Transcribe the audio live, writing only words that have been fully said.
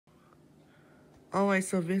Alright,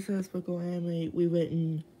 so this is for Goanimate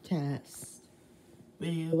rewritten test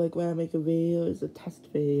video. Like when I make a video, it's a test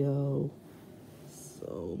video.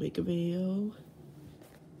 So make a video.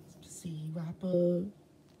 See rapper.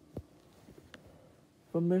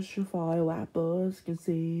 From Mr. File rappers, you can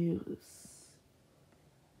see it's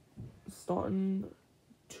starting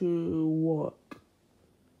to work.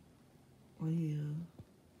 Oh yeah.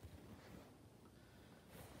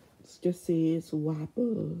 Let's just see it's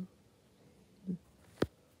rapper.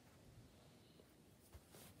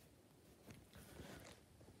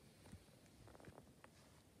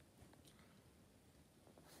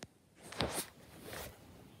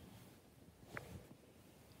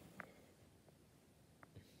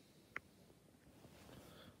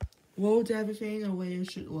 Load everything the way it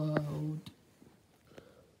should load.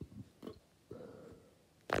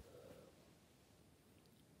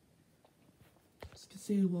 As you can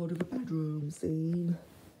see, load of the bedroom scene.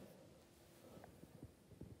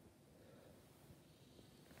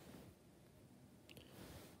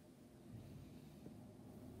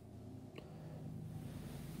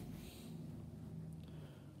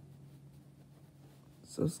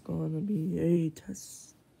 So it's gonna be a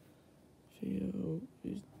test video.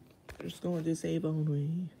 It's going to save only.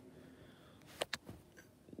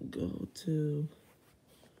 Go to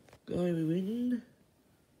rewritten.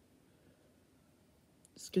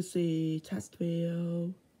 As you can see, test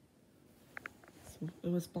video.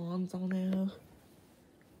 It responds on there.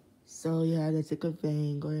 So yeah, that's a good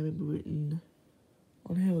thing. Rewritten.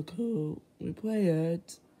 On here we go. We play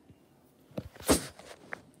it. As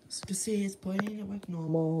you can see, it's playing it like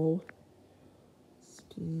normal. As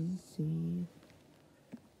you can see.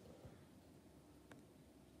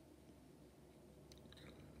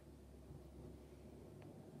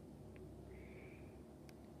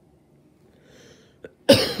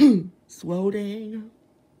 It's loading.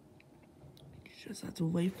 You just have to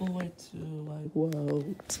wait for it to like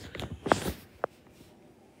load.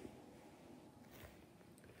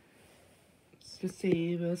 As you can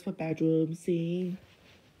see, there's my bedroom scene.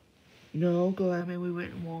 No, Goanimate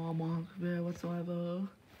rewritten Walmart there whatsoever.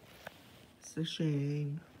 It's a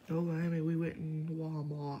shame. No Goanimate rewritten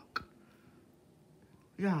Walmart.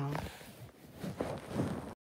 Yeah.